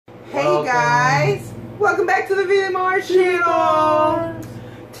guys, welcome back to the VMR channel.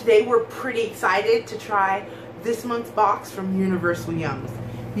 Today we're pretty excited to try this month's box from Universal Yums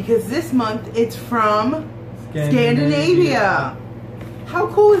because this month it's from Scandinavia. How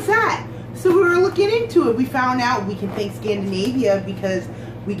cool is that? So we were looking into it. We found out we can thank Scandinavia because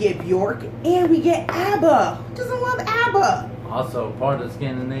we get Bjork and we get ABBA. Who doesn't love ABBA? Also part of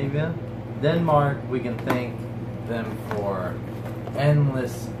Scandinavia, Denmark, we can thank them for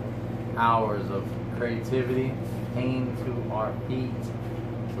endless hours of creativity, pain to our feet,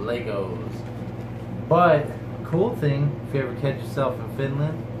 Legos. But cool thing, if you ever catch yourself in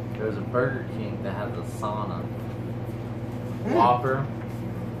Finland, there's a Burger King that has a sauna, Whopper,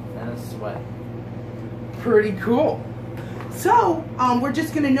 and a sweat. Pretty cool. So we're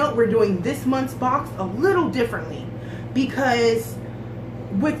just gonna note we're doing this month's box a little differently because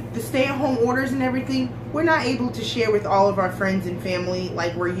with the stay-at-home orders and everything, we're not able to share with all of our friends and family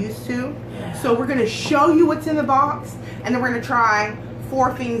like we're used to. Yeah. So we're gonna show you what's in the box, and then we're gonna try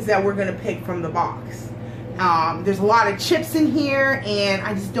 4 things that we're gonna pick from the box. There's a lot of chips in here, and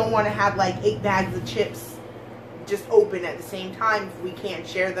I just don't want to have like 8 bags of chips just open at the same time if we can't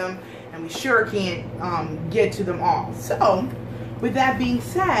share them, and we sure can't get to them all. So with that being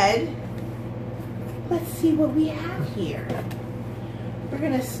said, let's see what we have here. We're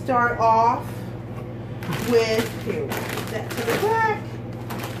gonna start off with, here, we'll put that to the back.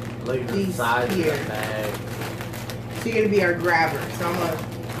 Look at the size of the bag. So you're gonna be our grabber. So I'm gonna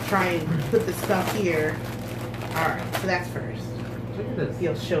try and put the stuff here. Alright, so that's first. Look at this.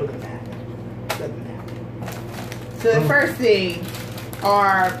 He'll show them that. Show them that. So the first thing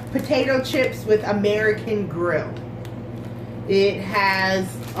are potato chips with American Grill. It has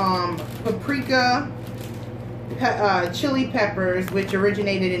paprika, chili peppers, which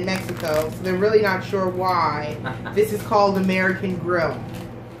originated in Mexico, so they're really not sure why this is called American Grill,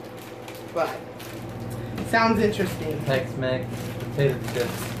 but sounds interesting. Tex-Mex potato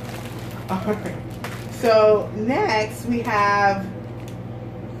chips. Alright, so next we have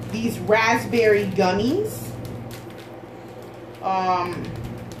these raspberry gummies. I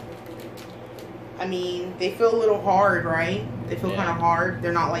mean, they feel a little hard, right? They feel kind of hard.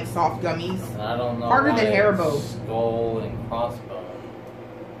 They're not like soft gummies. I don't know. Harder than Haribo. Skull and crossbone.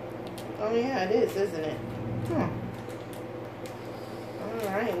 Oh yeah, it is, isn't it? Huh.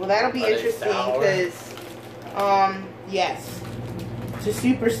 Alright, well that'll be interesting because, yes. To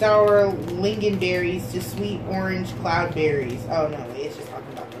super sour lingonberries to sweet orange cloudberries. Oh no, it's just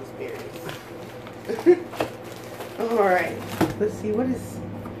talking about those berries. Alright, let's see, what is...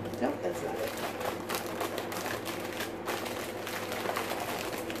 Nope, that's not it.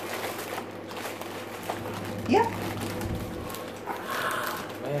 Yep.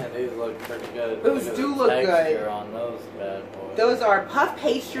 Man, these look pretty good. Those do look good. On those bad boys. Those are puff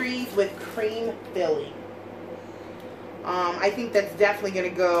pastries with cream filling. I think that's definitely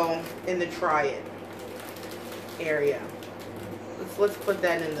gonna go in the try it area. Let's put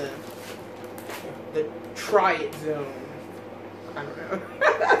that in the try it zone. I don't know.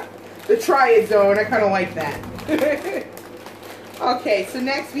 The try it zone. I kind of like that. Okay, so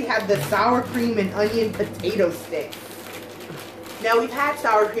next we have the sour cream and onion potato sticks. Now we've had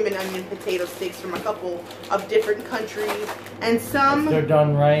sour cream and onion potato sticks from a couple of different countries, and some... If they're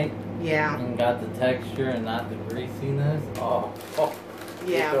done right. Yeah. And got the texture and not the greasiness. Oh.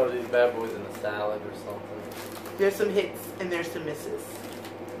 Yeah. You throw these bad boys in a salad or something. There's some hits and there's some misses.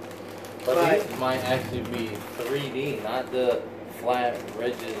 But these might actually be 3D, not the flat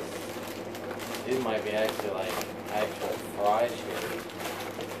ridges. These might be actually like actual fry shape.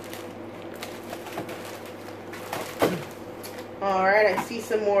 Alright, I see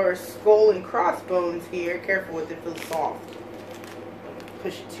some more skull and crossbones here. Careful with it, it feels soft. Don't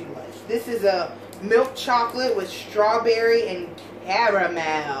push it too much. This is a milk chocolate with strawberry and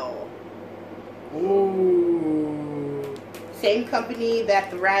caramel. Ooh. Same company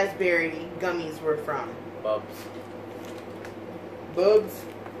that the raspberry gummies were from. Bubs. Bubs?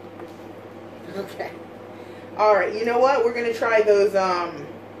 Okay. Alright, you know what? We're going to try those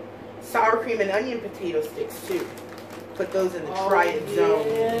sour cream and onion potato sticks too. Put those in the try it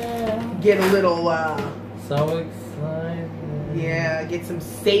zone. Get a little so excited. Yeah, get some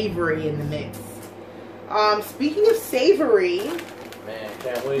savory in the mix. Speaking of savory, man,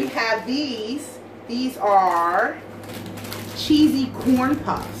 can't wait. We have these. These are cheesy corn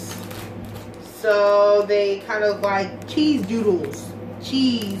puffs. So they kind of like cheese doodles.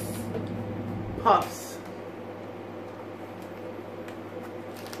 Cheese puffs.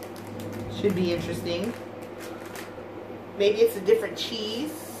 Should be interesting. Maybe it's a different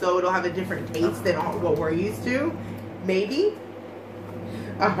cheese, so it'll have a different taste than what we're used to. Maybe.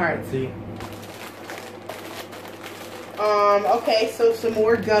 Alright. See? Okay, so some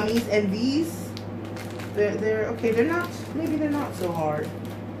more gummies, and these, they're okay, maybe they're not so hard.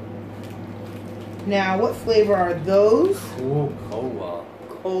 Now, what flavor are those? Cool cola.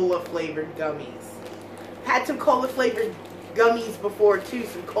 Cola flavored gummies. Had some cola flavored gummies before too,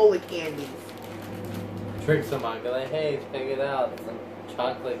 some cola candies. Trick somebody, go like, hey, check it out, some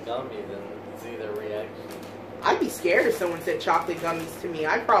chocolate gummies, and see their reaction. I'd be scared if someone said chocolate gummies to me.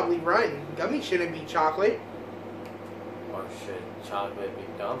 I'd probably run. Gummies shouldn't be chocolate. Or should chocolate be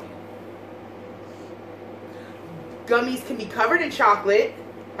gummy? Gummies can be covered in chocolate.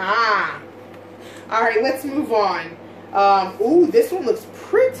 Ah. Alright, let's move on. Ooh, this one looks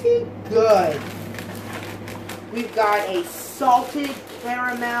pretty good. We've got a salted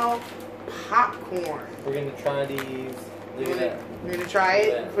caramel popcorn. We're gonna try these. Look at that. We're gonna try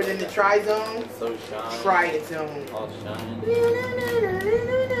it. Put it in the try zone. So shiny. Try it zone. All shiny.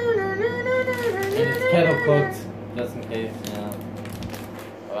 And it's kettle cooked, just in case, you know,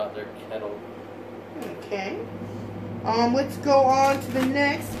 about their kettle. Okay. Let's go on to the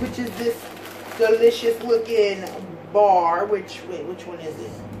next, which is this delicious looking bar. Which one is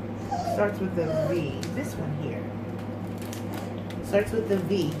it? Starts with a V. This one here. Starts with the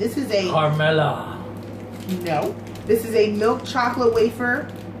V. This is a Carmela. No. This is a milk chocolate wafer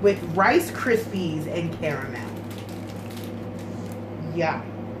with Rice Krispies and caramel. Yeah.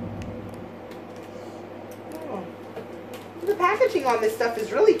 Oh. The packaging on this stuff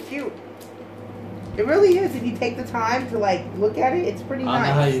is really cute. It really is. If you take the time to like look at it, it's pretty nice. I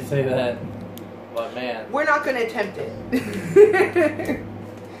don't know how you say that, but man. We're not going to attempt it.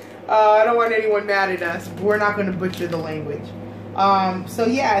 I don't want anyone mad at us. We're not going to butcher the language. So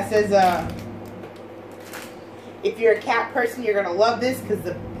yeah, it says, if you're a cat person, you're going to love this because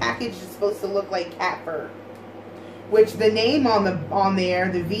the package is supposed to look like cat fur. Which the name on there,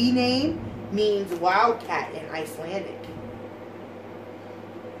 the V name, means wildcat in Icelandic.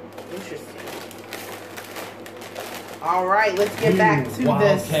 Interesting. Alright, let's get back to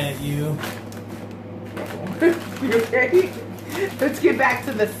wildcat, you. You okay? Let's get back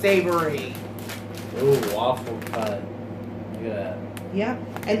to the savory. Ooh, waffle cut. Look at that. Yep.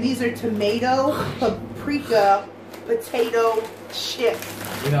 And these are tomato, paprika, potato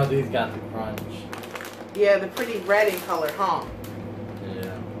chips. You know these got the crunch. Yeah, they're pretty red in color, huh?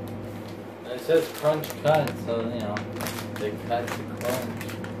 Yeah. And it says crunch cut, so you know they cut the crunch.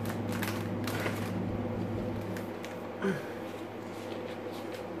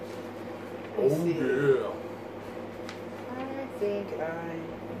 Let's see. Yeah. I think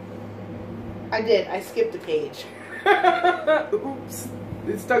I did. I skipped a page. Oops.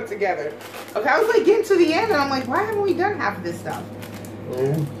 It stuck together. Okay, I was like getting to the end and I'm like, why haven't we done half of this stuff?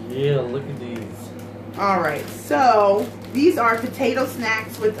 Oh yeah, look at these. Alright, so these are potato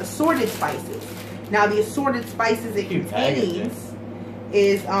snacks with assorted spices. Now the assorted spices it contains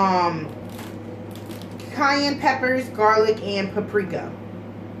is cayenne peppers, garlic, and paprika.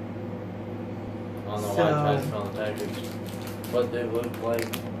 I don't know why I tried to smell the package. But they look like,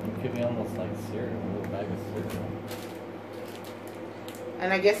 it could be almost like cereal, a little bag of cereal.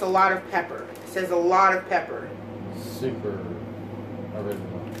 And I guess a lot of pepper. It says a lot of pepper. Super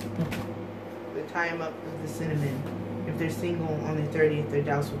original. They tie them up with the cinnamon. If they're single on their 30th, they're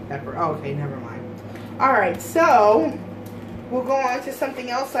doused with pepper. Oh, okay, never mind. Alright, so we'll go on to something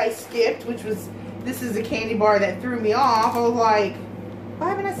else I skipped, which was, this is a candy bar that threw me off. I was like, why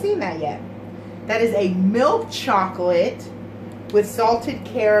haven't I seen that yet? That is a milk chocolate with salted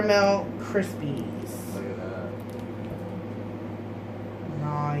caramel Krispies. Look at that.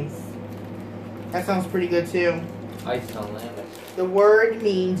 Nice. That sounds pretty good too. Icelandic. The word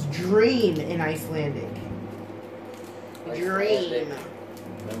means dream in Icelandic. Dream.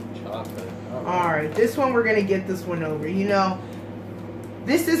 Milk chocolate. Alright, this one we're going to get this one over. You know,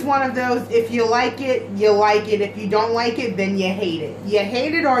 this is one of those, if you like it, you like it. If you don't like it, then you hate it. You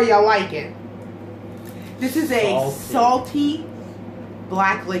hate it or you like it. This is a salty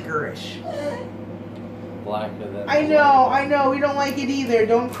black licorice. Blacker than I know, we don't like it either.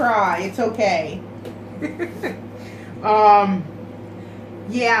 Don't cry. It's okay.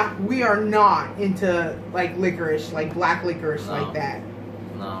 Yeah, we are not into like licorice, like black licorice like that.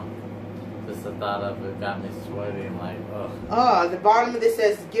 No. Just the thought of it got me sweaty and like, ugh. Oh, the bottom of this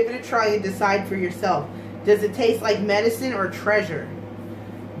says, give it a try and decide for yourself. Does it taste like medicine or treasure?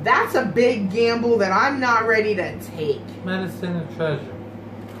 That's a big gamble that I'm not ready to take. Medicine or treasure?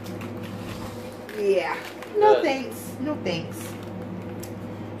 Yeah. No thanks. No thanks.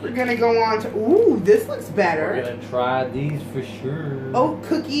 We're gonna go on to, ooh, this looks better. We're gonna try these for sure. Oat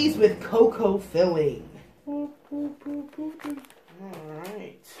cookies with cocoa filling.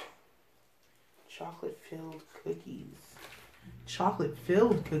 Alright. Chocolate filled cookies. Chocolate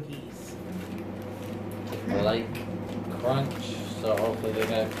filled cookies. I like crunch, so hopefully they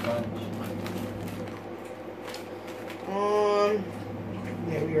got crunch.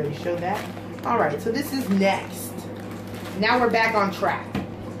 Yeah, we already showed that. Alright, so this is next. Now we're back on track.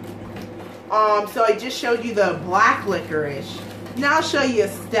 So I just showed you the black licorice. Now I'll show you a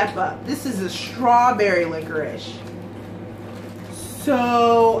step up. This is a strawberry licorice.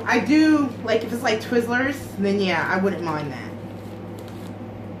 So I do, like, if it's like Twizzlers, then yeah, I wouldn't mind that.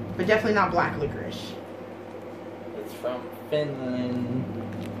 But definitely not black licorice. It's from Finland.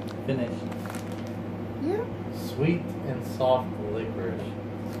 Finnish. Yeah. Sweet and soft licorice.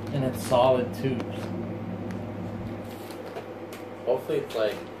 And it's solid tubes. Hopefully it's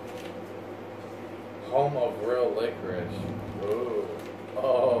like home of real licorice. Ooh.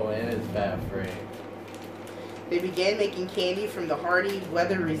 Oh, and it's fat free. They began making candy from the hardy,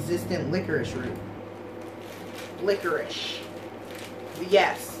 weather-resistant licorice root. Licorice.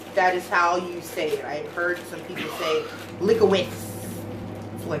 Yes, that is how you say it. I've heard some people say licorice.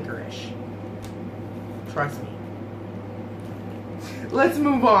 It's licorice. Trust me. Let's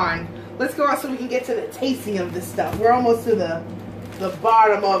move on. Let's go on so we can get to the tasting of this stuff. We're almost to the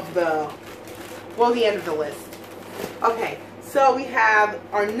bottom of the end of the list. Okay, so we have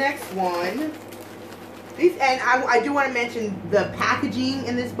our next one. And I do want to mention the packaging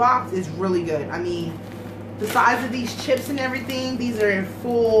in this box is really good. I mean, the size of these chips and everything, these are in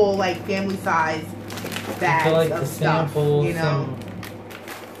full, like, family size bags like of stuff, you know.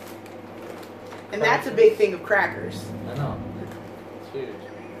 And that's a big thing of crackers. I know. It's huge.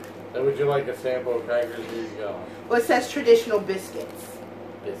 So would you like a sample of crackers? Here you go. Well, it says traditional biscuits.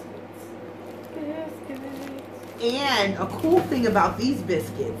 Biscuits. And a cool thing about these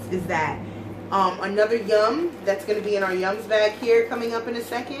biscuits is that another yum that's going to be in our yums bag here coming up in a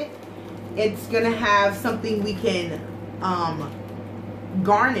second, it's going to have something we can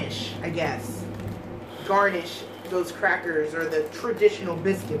garnish, I guess. Garnish those crackers or the traditional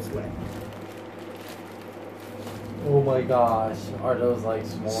biscuits with. Oh my gosh. Are those like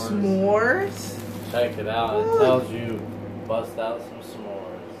s'mores? S'mores? Check it out. Ooh. It tells you bust out some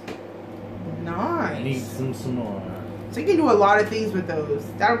s'mores. Nice. And eat some s'mores. So you can do a lot of things with those.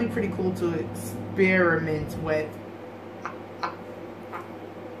 That'll be pretty cool to experiment with.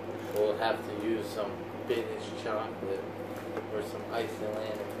 We'll have to use some Finnish chocolate or some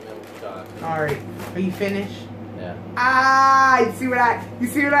Icelandic milk chocolate. Alright. Are you finished? Yeah. Ah, you see what I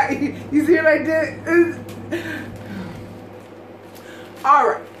did?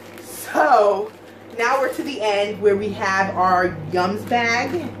 Alright. So now we're to the end where we have our yums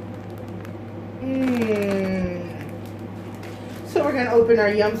bag. So we're going to open our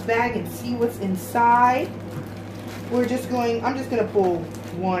yums bag and see what's inside. I'm just going to pull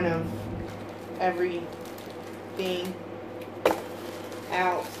one of everything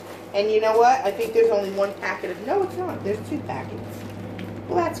out. And you know what? I think there's only one packet of, no it's not. There's 2 packets.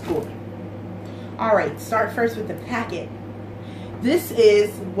 Well, that's cool. Alright, start first with the packet. This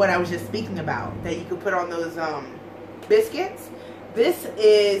is what I was just speaking about, that you could put on those biscuits. This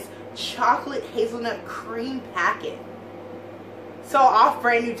is chocolate hazelnut cream packet. So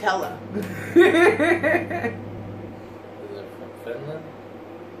off-brand Nutella. Is it from Finland?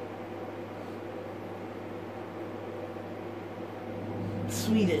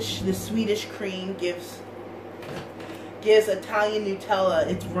 Swedish. The Swedish cream gives Italian Nutella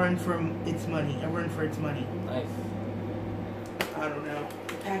a run for its money. Nice. I don't know.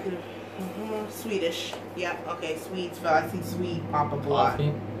 Packet of Swedish. Yeah. Okay. Swedes. I see Swede pop up a lot.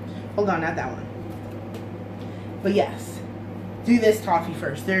 Coffee? Hold on, not that one. But yes, do this toffee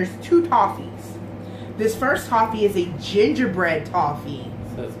first. There's 2 toffees. This first toffee is a gingerbread toffee.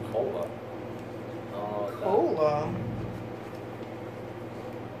 It says cola. Oh, Cola.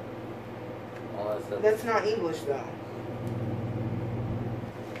 Oh, That's not English though.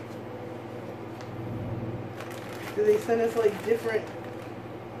 Do they send us like different?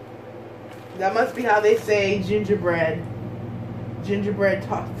 That must be how they say gingerbread. Gingerbread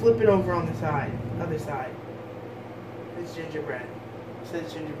toffee. Flip it over on the side. Other side. It's gingerbread. It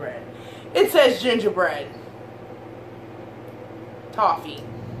says gingerbread. It says gingerbread toffee.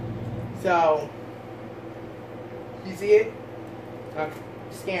 So, you see it? Okay.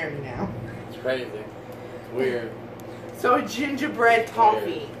 Scaring me now. It's crazy. It's weird. So a gingerbread toffee.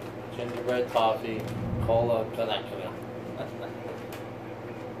 Weird. Gingerbread toffee, cola connection.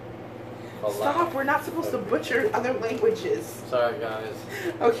 Stop, we're not supposed to butcher other languages. Sorry guys.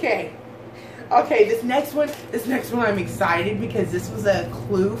 Okay, this next one I'm excited because this was a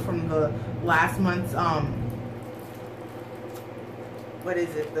clue from the last month's what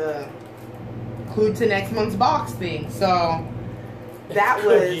is it, the clue to next month's box thing. So that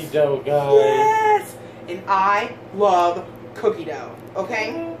was cookie dough, guys. yes, and I love cookie dough.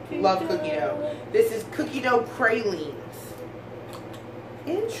 Okay, love cookie dough. This is cookie dough pralines.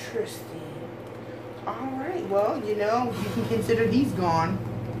 Interesting. All right, well, you know, you can consider these gone.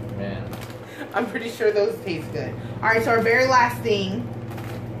 Man, I'm pretty sure those taste good. All right, so our very last thing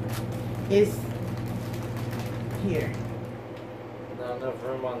is here. not enough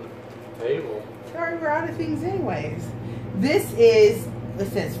room on the table. Sorry, we're out of things anyways. This is, it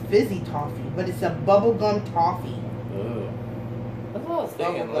says fizzy toffee, but it's a bubblegum toffee. Ooh. That's what I was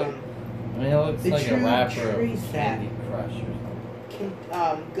thinking. Bubblegum. Look, I mean, it looks The like a true wrapper tree of sap. Candy Crush or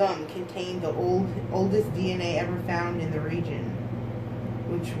something. Gum contained the oldest DNA ever found in the region,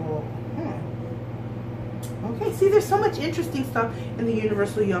 which will, Okay, see, there's so much interesting stuff in the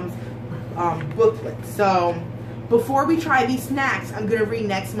Universal Yums booklet. So, before we try these snacks, I'm going to read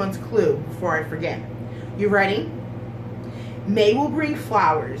next month's clue before I forget. You ready? May will bring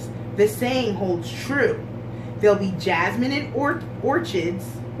flowers. The saying holds true. There'll be jasmine and orchids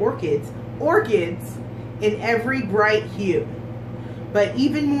in every bright hue. But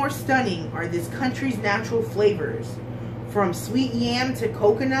even more stunning are this country's natural flavors. From sweet yam to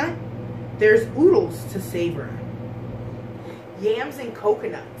coconut, there's oodles to savor. Yams and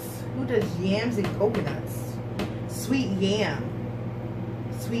coconuts. Who does yams and coconuts? Sweet yam.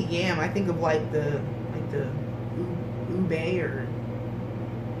 Sweet yam. I think of like the ube or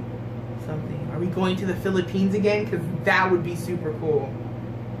something. Are we going to the Philippines again? Because that would be super cool.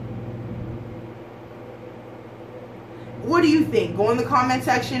 What do you think? Go in the comment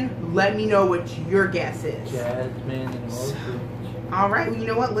section. Let me know what your guess is. Jasmine and orchid. Alright, well, you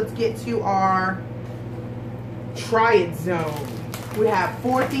know what? Let's get to our try it zone. We have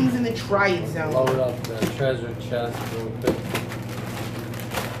 4 things in the try it zone. Load up the treasure chest real quick.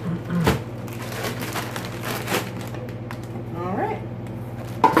 Alright.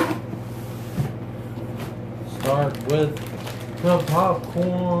 Start with the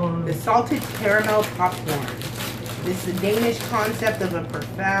popcorn. The salted caramel popcorn. This is a Danish concept of a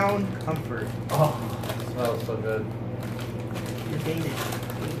profound comfort. Oh, it smells so good. The Danish.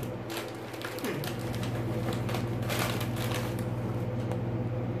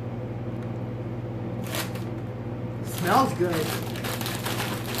 Smells good.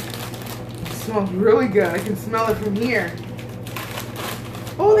 It smells really good. I can smell it from here.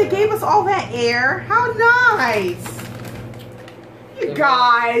 Oh, they gave us all that air. How nice. You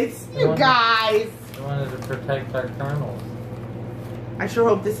guys. You guys. We wanted to protect our kernels. I sure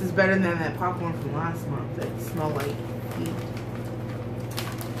hope this is better than that popcorn from last month that smelled like feet.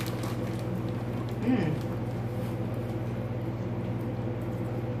 Mmm.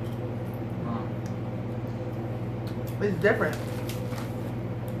 It's different.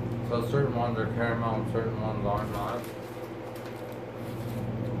 So certain ones are caramel and certain ones are not.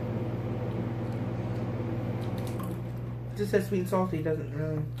 It just says sweet and salty, it doesn't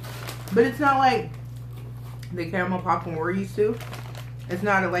really. But it's not like the caramel popcorn we're used to. It's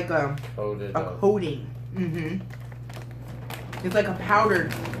not like a coating. Mm-hmm. It's like a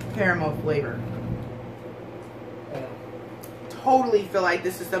powdered caramel flavor. Totally feel like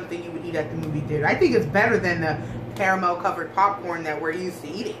this is something you would eat at the movie theater. I think it's better than the caramel covered popcorn that we're used to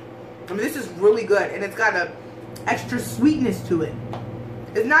eating. I mean, this is really good, and it's got a extra sweetness to it.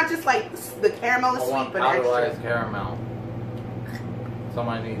 It's not just like the caramel is sweet, but extra. Powderized caramel.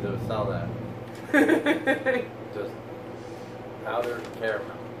 Somebody needs to sell that. Just powdered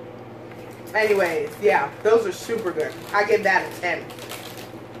caramel. Anyways, yeah, those are super good. I give that a 10.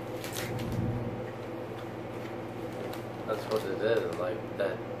 That's what it is, like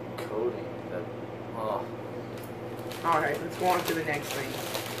that coating. That Alright, let's go on to the next thing.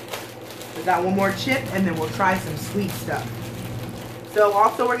 We got one more chip, and then we'll try some sweet stuff. So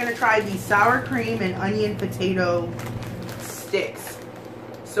also we're going to try the sour cream and onion potato sticks.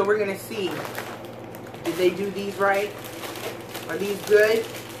 So we're going to see, did they do these right? Are these good?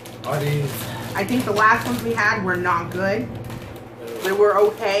 Are these? I think the last ones we had were not good. They were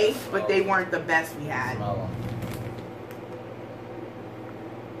okay, but they weren't the best we had. Smell them.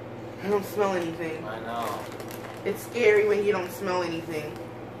 I don't smell anything. I know. It's scary when you don't smell anything.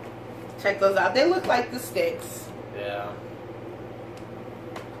 Check those out. They look like the sticks. Yeah.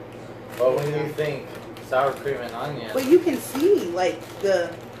 But when you think sour cream and onion, But you can see like the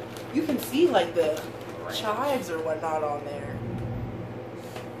chives or whatnot on there.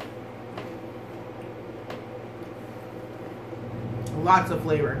 Lots of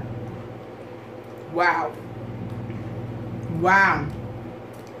flavor. Wow. Wow.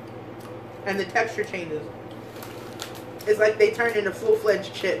 And the texture changes. It's like they turned into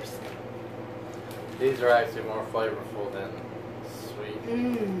full-fledged chips. These are actually more flavorful than sweet.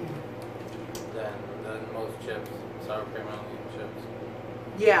 Mmm. Than most chips. Sour cream and onion chips.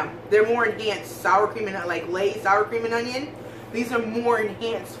 Yeah, they're more enhanced. Sour cream and like Lay's sour cream and onion. These are more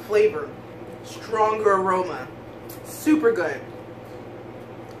enhanced flavor. Stronger aroma. Super good.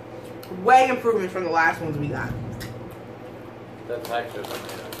 Way improvement from the last ones we got. The texture's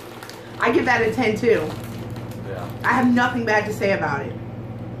amazing. I give that a 10 too. Yeah. I have nothing bad to say about it.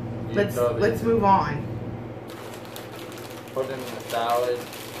 Let's move on. Put it in the salad.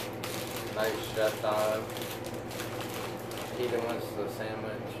 Nice chef salad. Eat it with the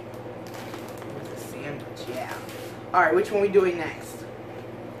sandwich. With the sandwich, yeah. Alright, which one are we doing next?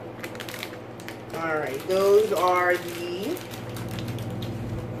 Alright, those are the...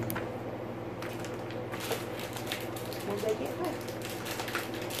 What did I get?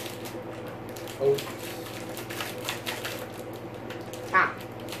 Oats.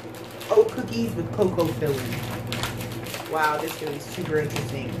 Oat cookies with cocoa filling. Wow, this is going to be super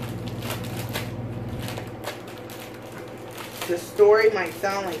interesting. The story might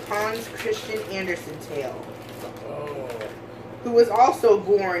sound like Hans Christian Andersen's tale, who was also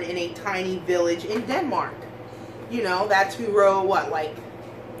born in a tiny village in Denmark. You know, that's who wrote what, like...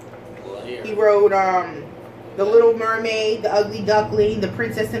 He wrote, The Little Mermaid, The Ugly Duckling, The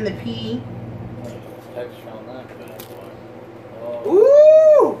Princess and the Pea.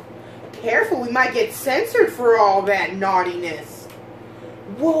 Ooh! Careful, we might get censored for all that naughtiness.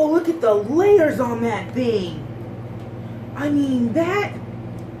 Whoa, look at the layers on that thing. I mean, that...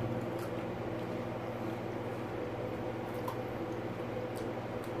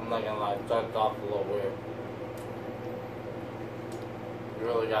 I'm not gonna lie, ducked off a little weird. You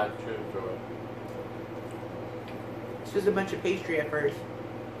really gotta chew through it. It's just a bunch of pastry at first.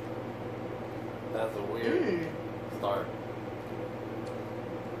 That's a weird start.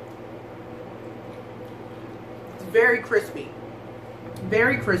 It's very crispy.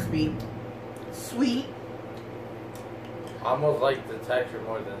 Very crispy. Sweet. Almost like the texture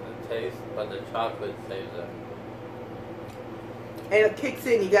more than the taste, but the chocolate saves it. And it kicks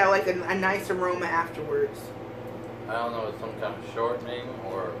in, you got like a nice aroma afterwards. I don't know, it's some kind of shortening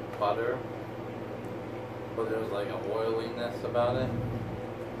or butter, but there's like an oiliness about it.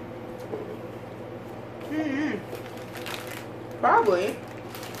 Probably.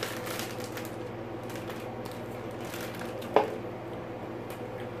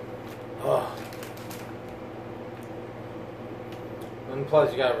 Oh. And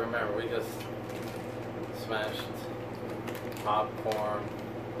plus, you gotta remember, we just smashed popcorn,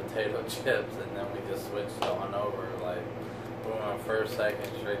 potato chips, and then we just switched on over. Like, we went first,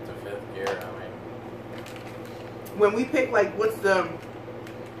 second, straight to fifth gear. I mean, when we pick, like, what's the...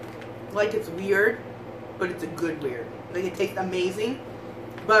 Like, it's weird, but it's a good weird. Like, it tastes amazing,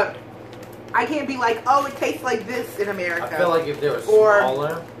 but I can't be like, oh, it tastes like this in America. I feel like if they were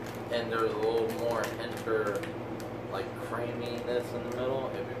smaller and there was a little more like, creaminess in the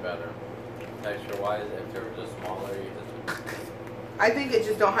middle, it'd be better. Texture-wise, if they were just smaller, you just... I think it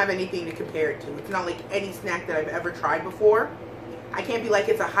just don't have anything to compare it to. It's not like any snack that I've ever tried before. I can't be like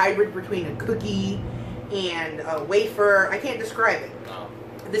it's a hybrid between a cookie and a wafer. I can't describe it. No.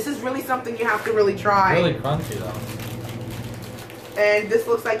 This is really something you have to really try. Really crunchy, though. And this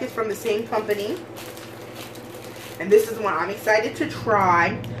looks like it's from the same company. And this is one I'm excited to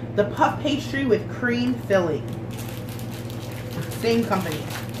try. The puff pastry with cream filling. Same company.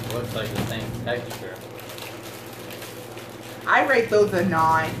 Looks like the same texture. I rate those a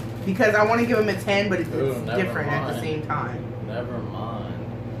 9 because I want to give them a 10, but it's different mind. at the same time. Never mind.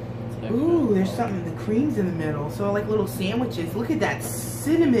 Texture. Ooh, there's something. The cream's in the middle, so like little sandwiches. Look at that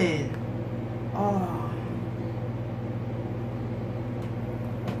cinnamon. Oh.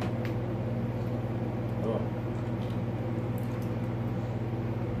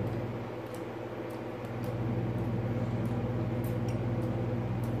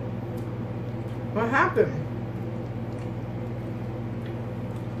 What happened?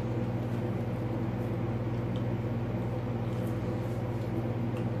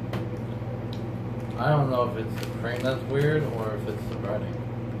 I don't know if it's the cream that's weird or if it's the breading.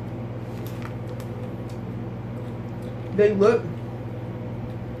 They look...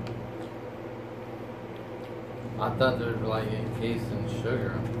 I thought they were like encased in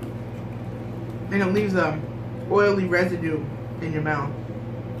sugar. And it leaves a oily residue in your mouth.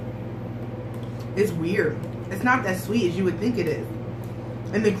 It's weird. It's not as sweet as you would think it is.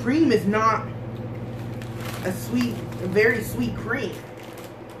 And the cream is not a very sweet cream.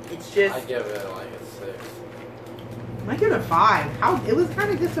 It's just... I give it like a 6. I give it a 5. It was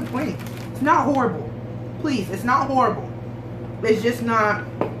kind of disappointing. It's not horrible. Please, it's not horrible. It's just not.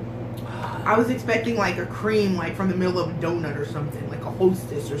 I was expecting like a cream, like from the middle of a donut or something, like a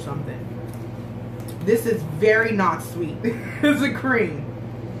Hostess or something. This is very not sweet. It's a cream.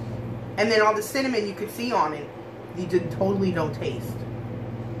 And then all the cinnamon you could see on it, you totally don't taste.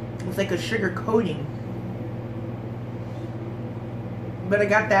 It's like a sugar coating. But I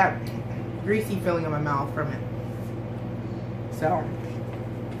got that greasy feeling in my mouth from it. So,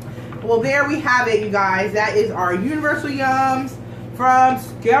 well, there we have it, you guys. That is our Universal Yums from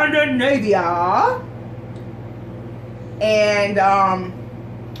Scandinavia. And,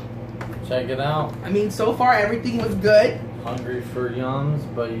 check it out. I mean, so far everything was good. Hungry for Yums,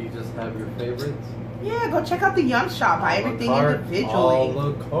 but you just have your favorites? Yeah, go check out the Yum Shop. Buy everything individually. A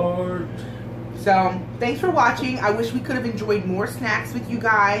la carte. So, thanks for watching. I wish we could have enjoyed more snacks with you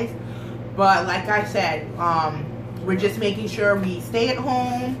guys. But like I said, we're just making sure we stay at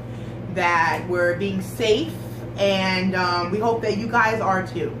home, that we're being safe, and we hope that you guys are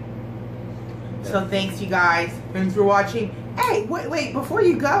too. Yes. So thanks, you guys. Thanks for watching. Hey, wait, before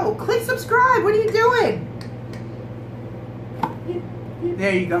you go, click subscribe. What are you doing?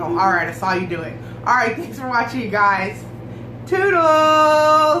 There you go. Alright, I saw you do it. Alright, thanks for watching, you guys.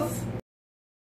 Toodles!